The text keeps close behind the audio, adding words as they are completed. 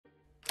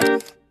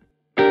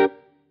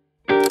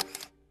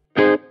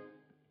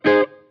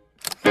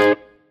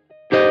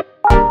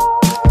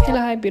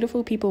Hello, hi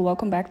beautiful people,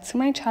 welcome back to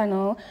my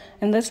channel.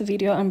 In this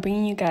video I'm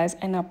bringing you guys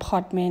an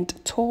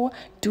apartment tour.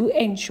 Do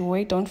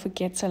enjoy, don't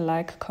forget to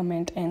like,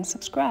 comment and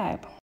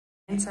subscribe.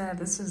 Inside,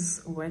 this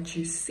is what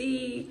you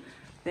see.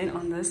 Then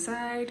on this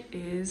side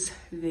is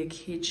the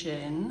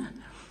kitchen.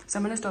 So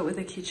I'm going to start with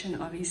the kitchen,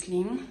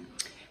 obviously.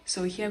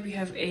 So here we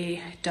have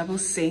a double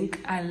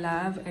sink. I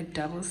love a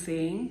double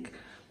sink.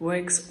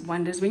 Works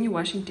wonders when you're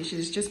washing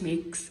dishes.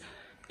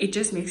 It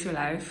just makes your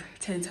life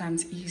 10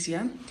 times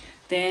easier.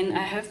 Then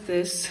I have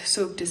this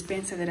soap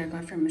dispenser that I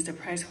got from Mr.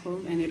 Price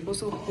Home, and it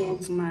also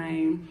holds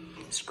my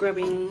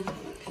scrubbing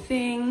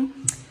thing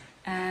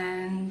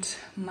and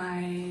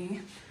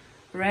my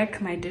rack,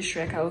 my dish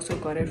rack. I also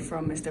got it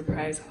from Mr.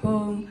 Price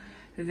Home.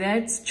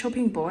 That's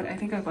chopping board. I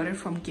think I got it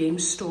from game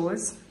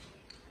stores.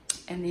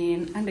 And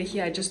then under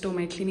here I just store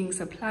my cleaning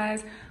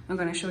supplies. I'm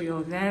gonna show you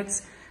all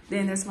that.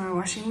 Then there's my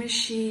washing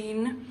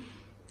machine,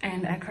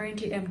 and I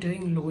currently am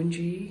doing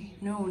laundry.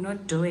 No,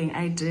 not doing,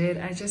 I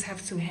just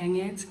have to hang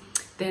it.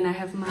 Then I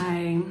have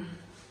my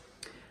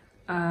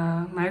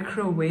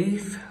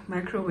microwave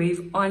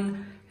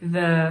on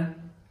the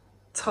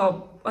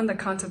top, on the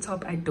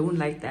countertop. I don't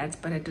like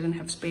that, but I didn't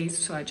have space,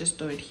 so I just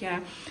store it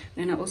here.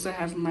 Then I also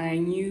have my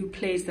new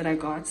plates that I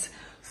got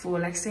for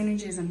like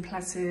sandwiches and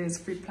platters,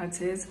 fruit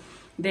platters.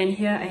 Then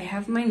here I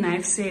have my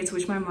knife sets,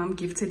 which my mom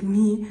gifted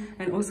me,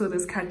 and also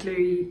this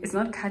cutlery. It's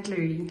not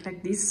cutlery,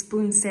 like these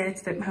spoon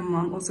sets that my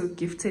mom also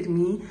gifted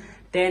me.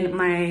 Then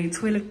my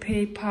toilet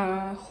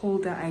paper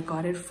holder, I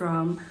got it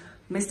from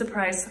Mr.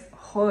 Price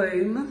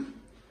Home.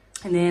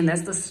 And then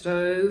that's the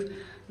stove,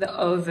 the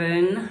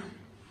oven.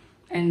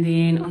 And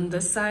then on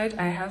this side,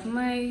 I have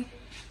my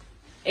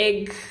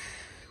egg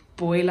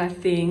boiler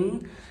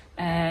thing.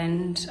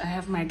 And I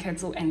have my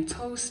kettle and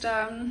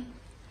toaster.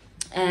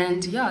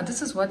 And yeah,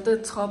 this is what the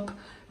top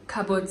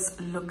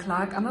cupboards look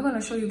like. I'm not going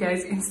to show you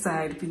guys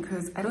inside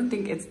because I don't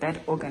think it's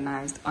that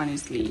organized,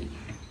 honestly.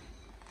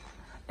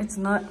 It's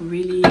not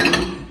really,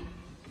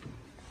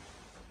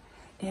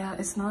 yeah,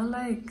 it's not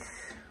like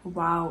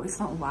wow, it's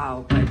not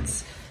wow,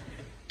 but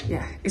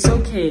yeah, it's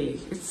okay.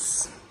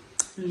 It's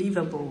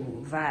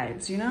livable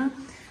vibes, you know.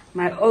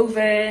 My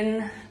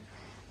oven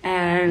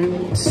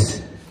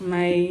and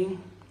my,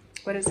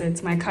 what is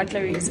it, my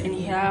cutlery is in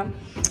here.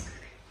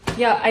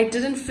 Yeah, I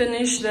didn't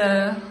finish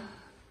the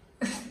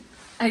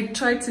I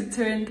tried to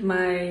turn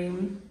my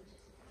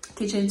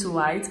kitchen to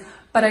white,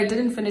 but I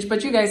didn't finish.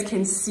 But you guys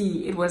can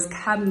see it was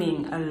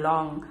coming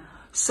along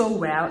so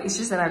well. It's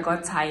just that I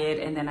got tired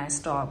and then I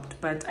stopped.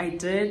 But I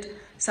did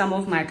some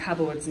of my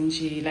cupboards and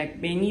she like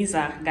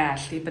beniza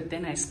gashi, but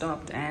then I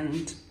stopped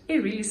and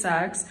it really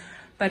sucks,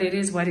 but it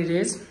is what it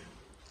is.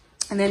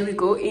 And then we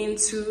go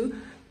into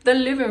the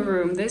living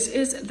room. This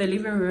is the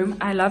living room.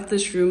 I love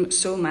this room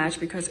so much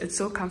because it's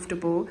so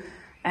comfortable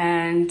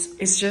and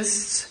it's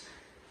just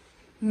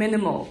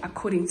minimal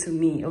according to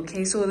me.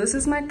 Okay, so this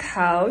is my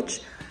couch,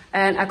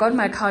 and I got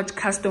my couch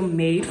custom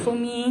made for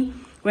me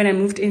when I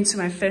moved into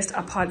my first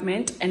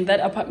apartment, and that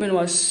apartment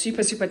was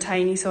super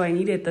tiny, so I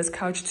needed this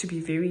couch to be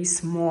very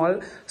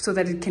small so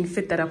that it can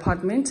fit that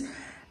apartment.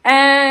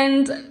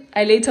 And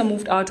I later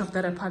moved out of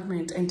that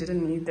apartment and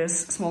didn't need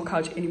this small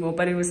couch anymore,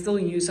 but it was still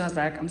in use, so I was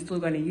like, I'm still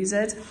going to use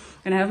it.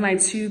 And I have my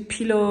two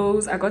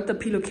pillows. I got the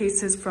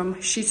pillowcases from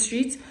Sheet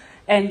Street,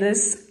 and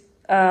this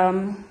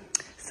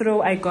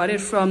throw, I got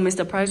it from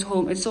Mr. Price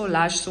Home. It's so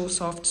large, so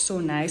soft, so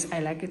nice.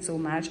 I like it so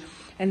much.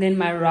 And then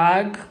my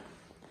rug,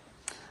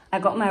 I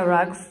got my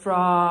rug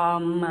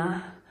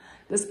from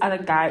this other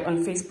guy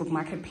on Facebook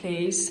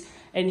Marketplace,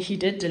 and he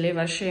did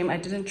deliver. Shame I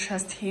didn't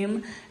trust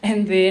him.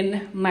 And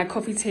then my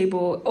coffee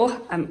table,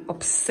 oh, I'm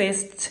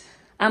obsessed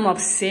and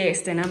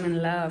I'm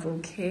in love,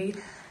 okay,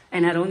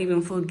 and I don't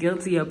even feel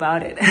guilty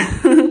about it.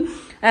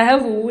 I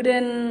have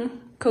wooden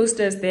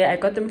coasters there. I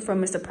got them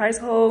from Mr. Price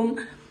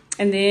Home.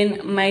 And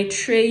then my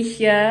tray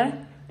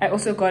here, I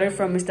also got it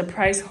from Mr.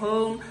 Price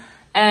Home.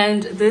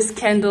 And this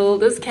candle,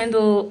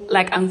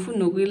 like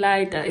Amfunugi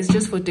light, is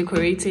just for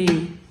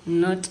decorating,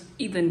 not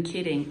even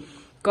kidding.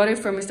 Got it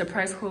from Mr.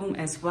 Price Home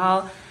as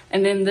well.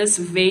 And then this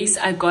vase,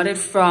 I got it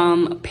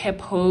from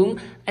Pep Home.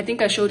 I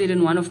think I showed it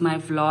in one of my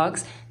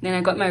vlogs. Then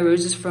I got my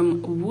roses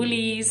from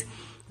Woolies.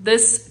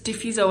 This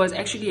diffuser was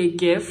actually a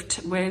gift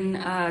when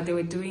they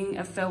were doing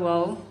a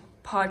farewell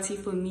party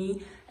for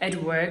me at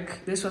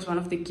work. This was one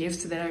of the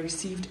gifts that I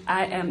received.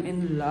 I am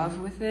in love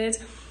with it.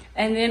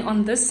 And then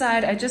on this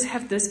side, I just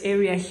have this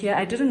area here.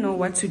 I didn't know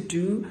what to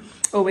do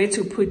or where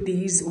to put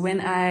these when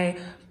I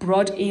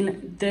brought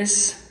in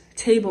this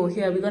table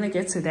here. We're going to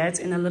get to that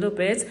in a little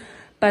bit.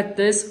 But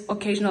this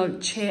occasional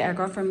chair I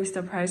got from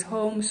Mr. Price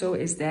Home. So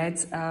is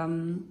that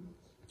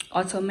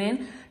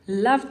ottoman.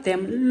 Love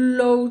them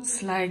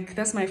loads. Like,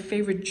 that's my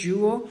favorite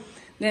jewel.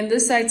 Then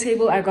this side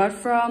table I got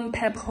from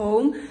Pep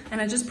Home,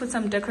 and I just put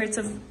some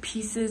decorative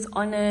pieces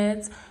on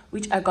it,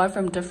 which I got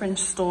from different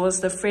stores.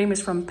 The frame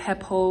is from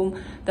Pep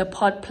Home. The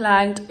pot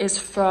plant is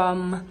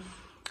from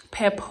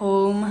Pep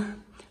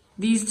Home.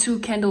 These two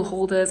candle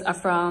holders are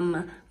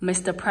from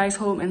Mr. Price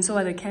Home, and so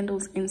are the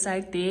candles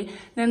inside there.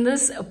 Then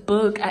this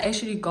book I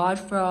actually got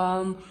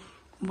from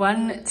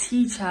one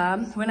teacher,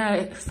 when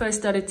I first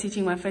started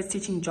teaching, my first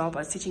teaching job, I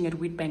was teaching at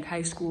Wheatbank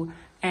High School,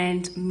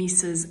 and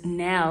Mrs.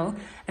 Nell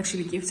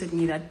actually gifted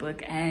me that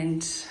book,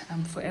 and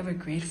I'm forever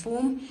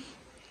grateful.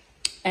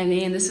 And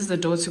then this is the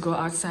door to go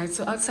outside.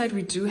 So outside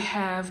we do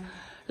have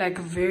like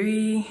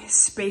very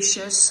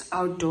spacious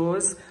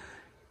outdoors,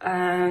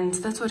 and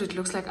that's what it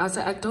looks like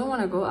outside. I don't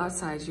want to go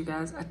outside, you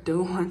guys. I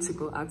don't want to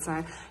go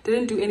outside.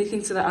 Didn't do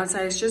anything to the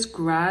outside. It's just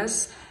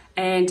grass,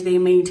 and they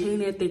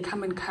maintain it. They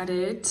come and cut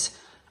it,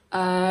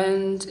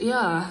 and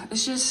yeah,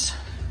 it's just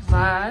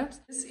vibes.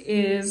 This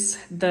is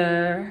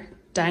the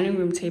dining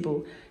room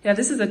table. Yeah,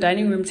 this is the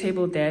dining room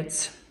table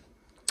that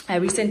I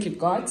recently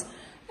got.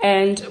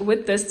 And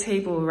with this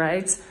table,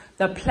 right,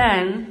 the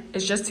plan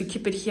is just to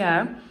keep it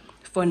here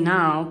for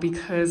now,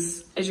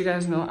 because as you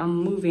guys know,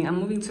 I'm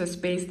moving to a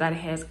space that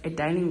has a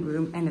dining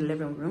room and a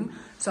living room.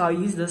 So I'll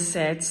use the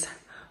sets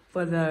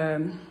for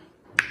the,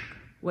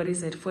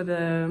 for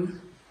the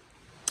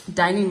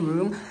dining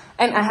room.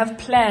 And I have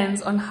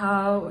plans on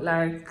how,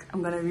 like,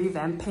 I'm gonna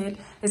revamp it.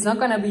 It's not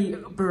gonna be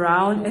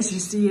brown as you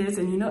see it,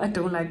 and you know I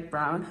don't like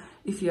brown.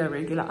 If you're a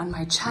regular on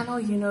my channel,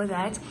 you know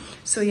that.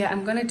 So yeah,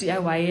 I'm gonna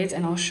DIY it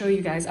and I'll show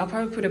you guys. I'll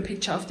probably put a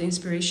picture of the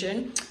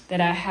inspiration that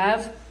I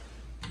have.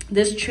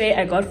 This tray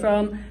I got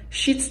from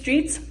Sheet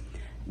Street.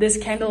 This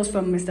candle is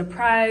from Mr.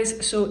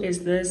 Price. So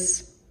is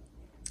this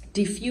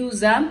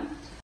diffuser.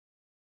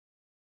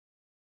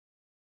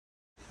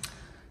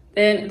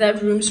 Then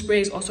that room spray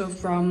is also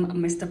from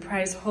Mr.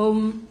 Price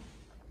Home.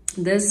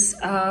 This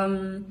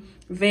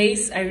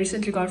vase I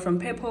recently got from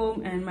Pep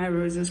Home, and my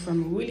roses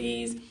from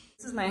Woolies.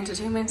 This is my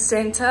entertainment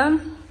center.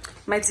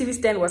 My TV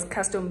stand was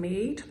custom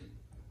made.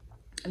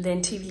 And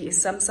then TV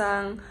is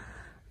Samsung.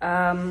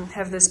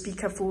 Have the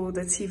speaker for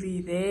the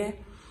TV there.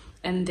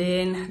 And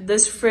then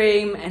this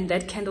frame and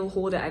that candle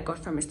holder I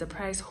got from Mr.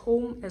 Price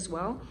Home as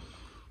well.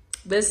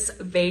 This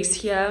vase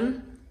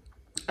here,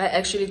 I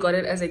actually got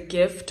it as a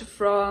gift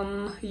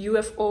from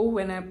UFO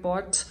when I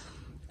bought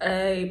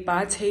a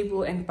bar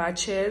table and bar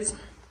chairs.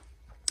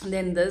 And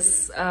then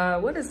this,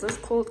 what is this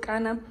called,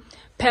 Kana?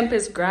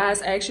 Pampas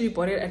grass. I actually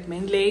bought it at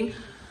Main Lane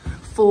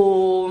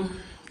for,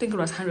 I think it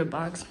was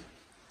 $100.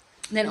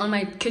 Then on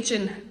my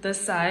kitchen, this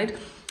side,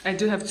 I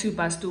do have two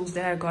bar stools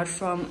that I got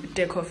from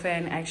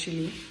Decofan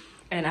actually,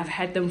 and I've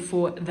had them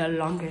for the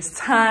longest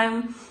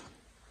time.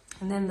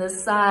 And then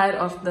this side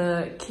of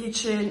the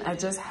kitchen, I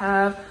just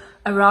have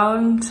a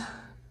round,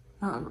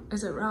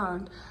 is it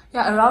round?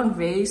 Yeah, a round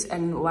vase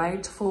and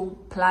white full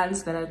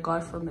plants that I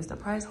got from Mr.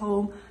 Price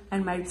Home,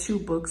 and my two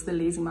books, The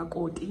Lazy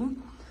Makoti.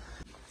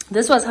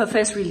 This was her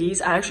first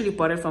release. I actually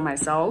bought it for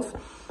myself.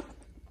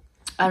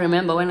 I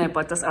remember when I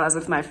bought this, I was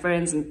with my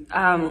friends,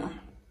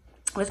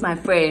 with my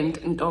friend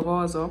in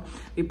Togozo.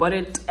 We bought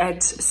it at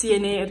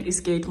CNA at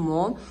Eastgate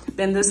Mall.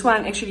 Then this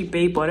one, actually,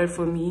 Bae bought it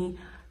for me.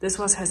 This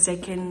was her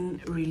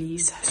second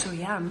release. So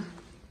yeah.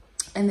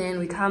 And then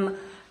we come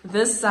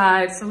this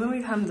side. So when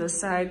we come this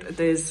side,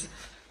 there's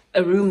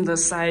a room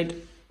this side,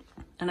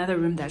 another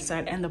room that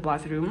side, and the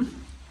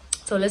bathroom.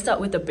 So let's start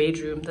with the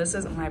bedroom. This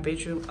is my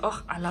bedroom.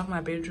 Oh, I love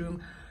my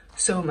bedroom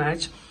so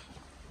much.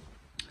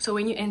 So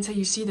when you enter,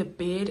 you see the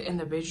bed in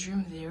the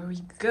bedroom. There we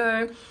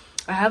go.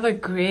 I have a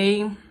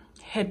gray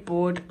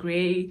headboard,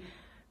 gray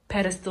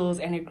pedestals,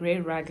 and a gray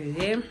rug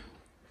there.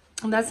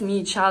 And that's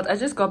me, child. I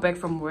just got back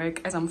from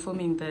work as I'm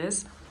filming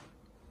this,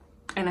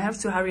 and I have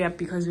to hurry up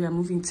because we are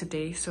moving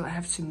today, so I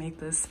have to make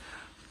this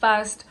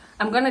fast.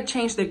 I'm gonna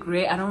change the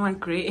gray. I don't want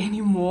gray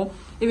anymore.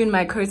 Even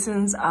my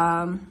curtains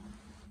are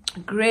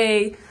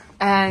gray,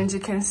 and you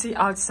can see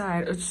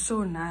outside it's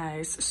so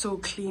nice, so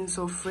clean,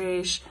 so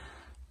fresh.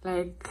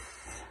 Like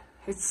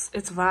it's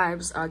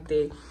vibes out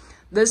there.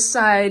 This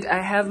side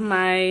I have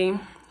my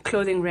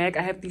clothing rack.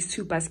 I have these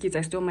two baskets.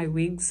 I store my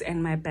wigs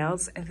and my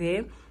belts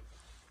there.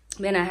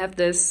 Then I have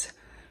this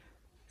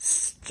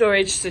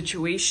storage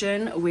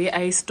situation where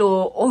I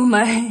store all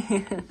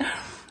my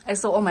I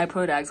store all my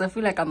products. I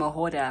feel like I'm a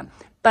hoarder,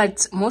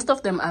 but most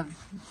of them are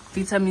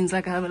vitamins.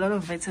 Like I have a lot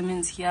of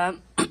vitamins here.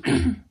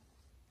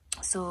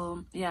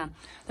 So yeah,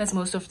 that's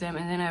most of them.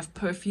 And then I have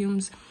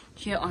perfumes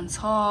here on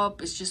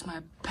top. It's just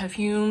my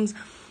perfumes.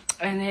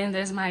 And then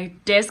there's my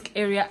desk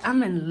area.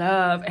 I'm in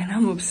love and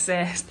I'm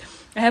obsessed.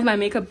 I have my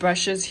makeup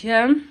brushes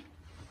here.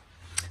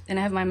 Then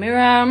I have my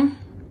mirror.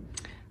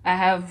 I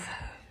have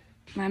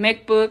my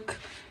MacBook,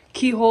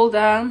 key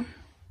holder,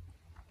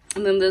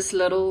 and then this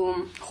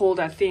little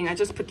holder thing. I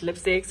just put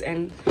lipsticks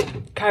and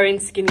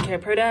current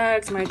skincare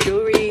products, my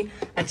jewelry.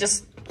 I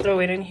just throw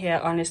it in here.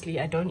 Honestly,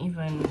 I don't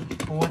even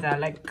bother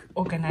like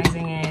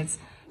organizing it,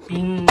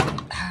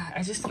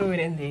 I just throw it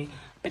in there.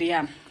 But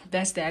yeah,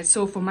 that's that.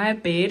 So for my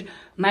bed,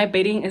 my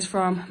bedding is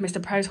from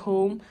Mr. Price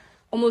Home.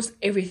 Almost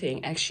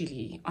everything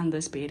actually on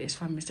this bed is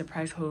from Mr.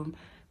 Price Home.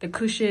 The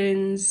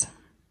cushions,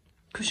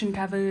 cushion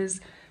covers,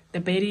 the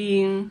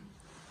bedding,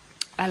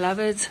 I love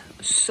it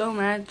so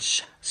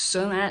much,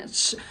 so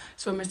much.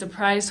 So Mr.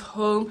 Price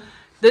Home.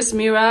 This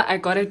mirror, I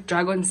got it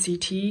Dragon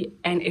City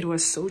and it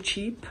was so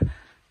cheap.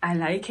 I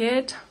like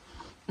it.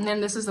 And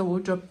then this is the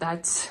wardrobe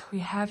that we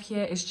have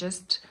here. It's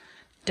just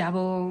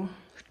double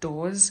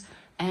doors,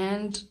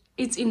 and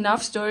it's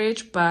enough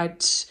storage,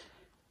 but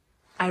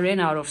I ran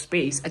out of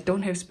space. I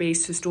don't have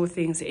space to store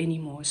things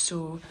anymore.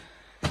 So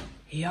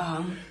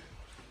yeah,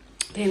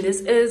 then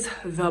this is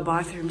the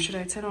bathroom. Should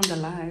I turn on the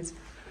lights?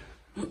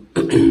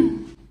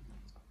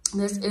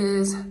 This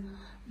is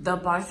the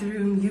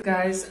bathroom, you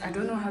guys. I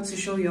don't know how to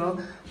show y'all,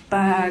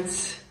 but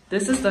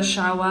this is the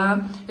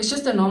shower. It's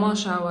just a normal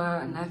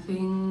shower,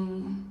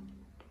 nothing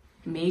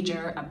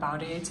major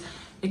about it.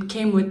 It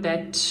came with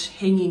that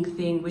hanging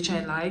thing, which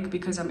I like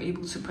because I'm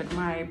able to put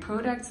my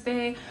products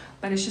there,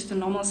 but it's just a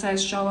normal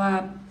size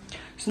shower.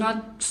 It's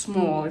not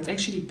small, it's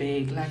actually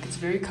big, like it's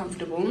very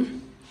comfortable.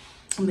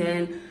 And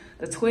then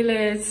the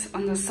toilet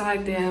on the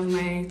side, they have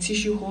my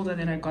tissue holder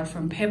that I got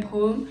from Pep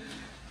Home.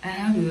 I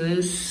have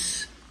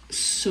this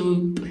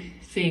soap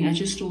thing. I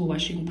just store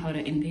washing powder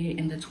in there,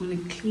 and the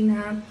toilet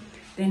cleaner.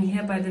 Then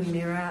here by the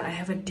mirror, I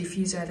have a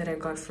diffuser that I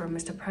got from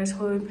Mr. Price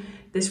Home.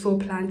 This 4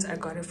 plants, I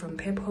got it from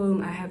Pep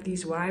Home. I have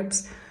these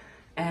wipes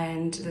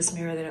and this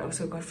mirror that I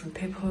also got from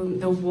Pep Home.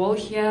 The wall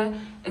here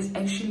is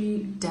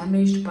actually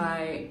damaged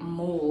by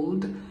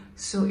mold,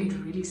 so it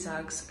really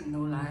sucks,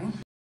 no lie.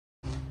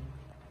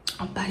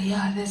 But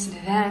yeah, that's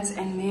that.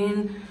 And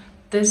then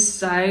this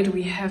side,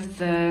 we have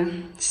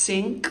the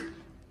sink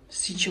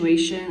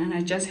situation, and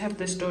I just have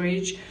the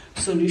storage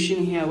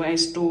solution here where I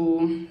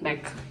store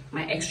like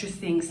my extra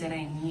things that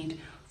I need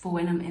for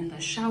when I'm in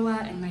the shower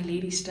and my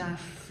lady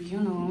stuff, you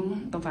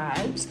know, the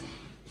vibes.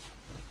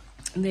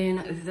 And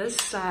then this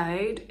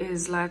side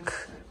is like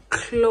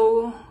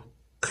closet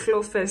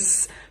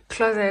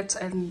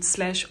and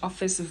slash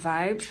office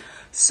vibe.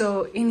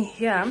 So in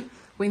here,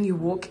 when you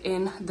walk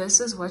in, this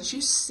is what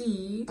you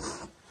see.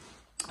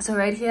 So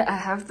right here I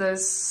have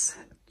this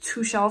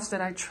 2 shelves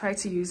that I try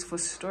to use for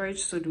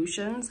storage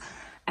solutions,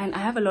 and I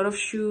have a lot of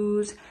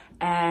shoes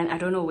and I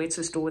don't know where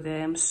to store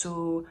them.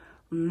 So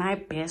my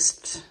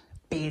best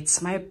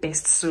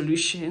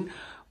solution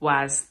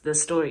was the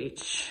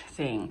storage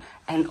thing.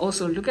 And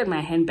also look at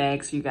my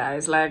handbags, you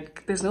guys,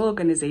 like there's no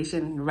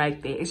organization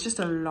right there. It's just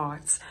a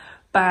lot.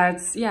 But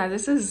yeah,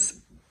 this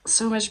is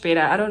so much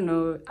better. I don't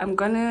know, I'm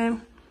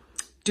gonna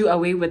do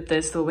away with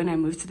this though when I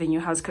move to the new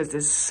house, because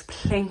there's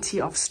plenty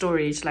of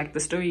storage. Like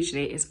the storage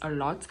there is a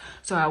lot,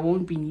 so I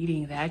won't be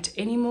needing that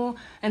anymore.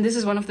 And this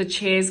is one of the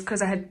chairs,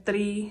 because I had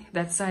 3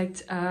 that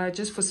side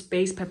just for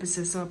space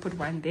purposes, so I put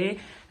 1 there.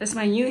 That's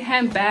my new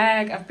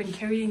handbag. I've been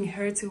carrying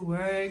her to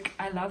work.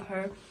 I love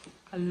her.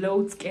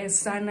 Loads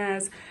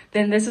sanas.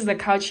 Then this is the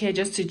couch here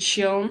just to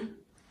chill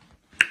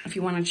if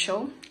you want to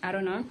chill, I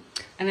don't know.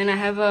 And then I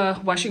have a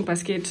washing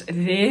basket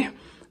there,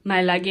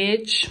 my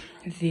luggage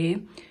there,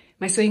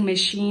 my sewing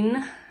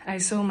machine. I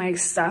sew my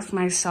stuff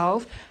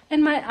myself,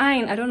 and my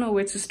iron. I don't know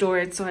where to store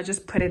it, so I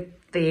just put it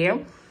there.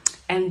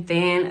 And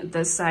then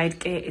the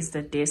side is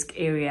the desk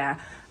area.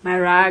 My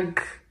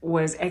rug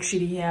was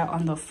actually here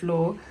on the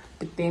floor,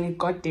 but then it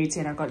got dirty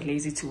and I got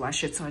lazy to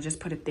wash it, so I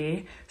just put it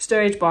there.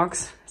 Storage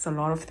box, it's a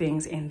lot of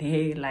things in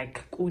there,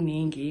 like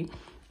kuningi.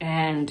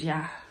 And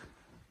yeah,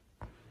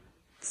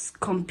 it's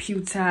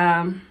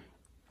computer,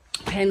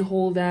 pen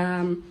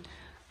holder,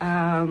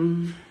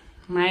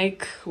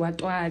 mic,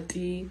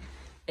 watwati,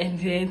 and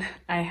then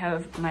I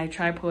have my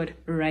tripod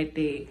right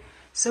there.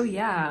 So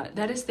yeah,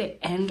 that is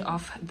the end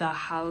of the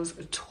house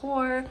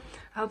tour.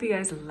 I hope you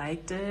guys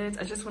liked it.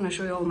 I just want to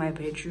show you all my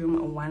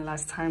bedroom one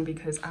last time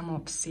because I'm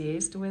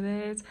obsessed with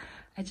it.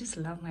 I just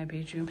love my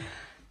bedroom.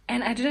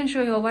 And I didn't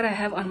show you all what I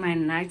have on my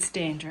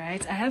nightstand,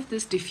 right? I have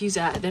this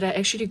diffuser that I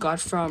actually got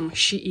from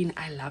Shein.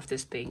 I love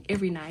this thing.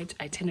 Every night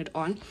I turn it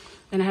on.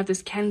 Then I have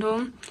this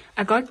candle.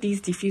 I got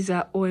these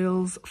diffuser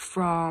oils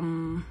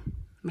from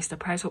Mr.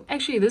 Price Home.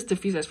 Actually, this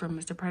diffuser is from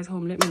Mr. Price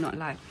Home. Let me not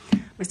lie.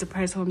 Mr.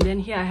 Price Home. Then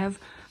here I have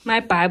my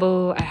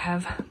Bible. I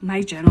have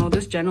my journal.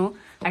 This journal,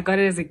 I got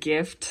it as a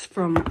gift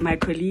from my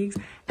colleagues.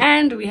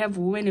 And we have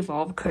Women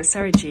Evolve because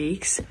Sarah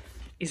Jakes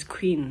is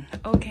queen.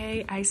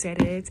 Okay, I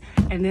said it.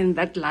 And then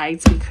that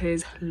light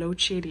because load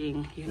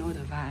shedding, you know the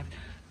vibe.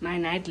 My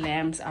night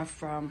lamps are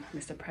from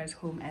Mr. Price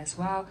Home as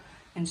well.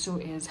 And so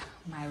is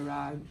my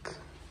rug.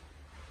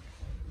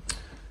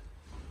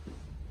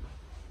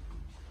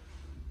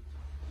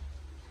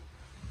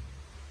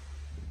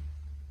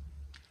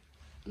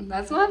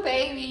 That's my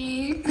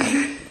baby.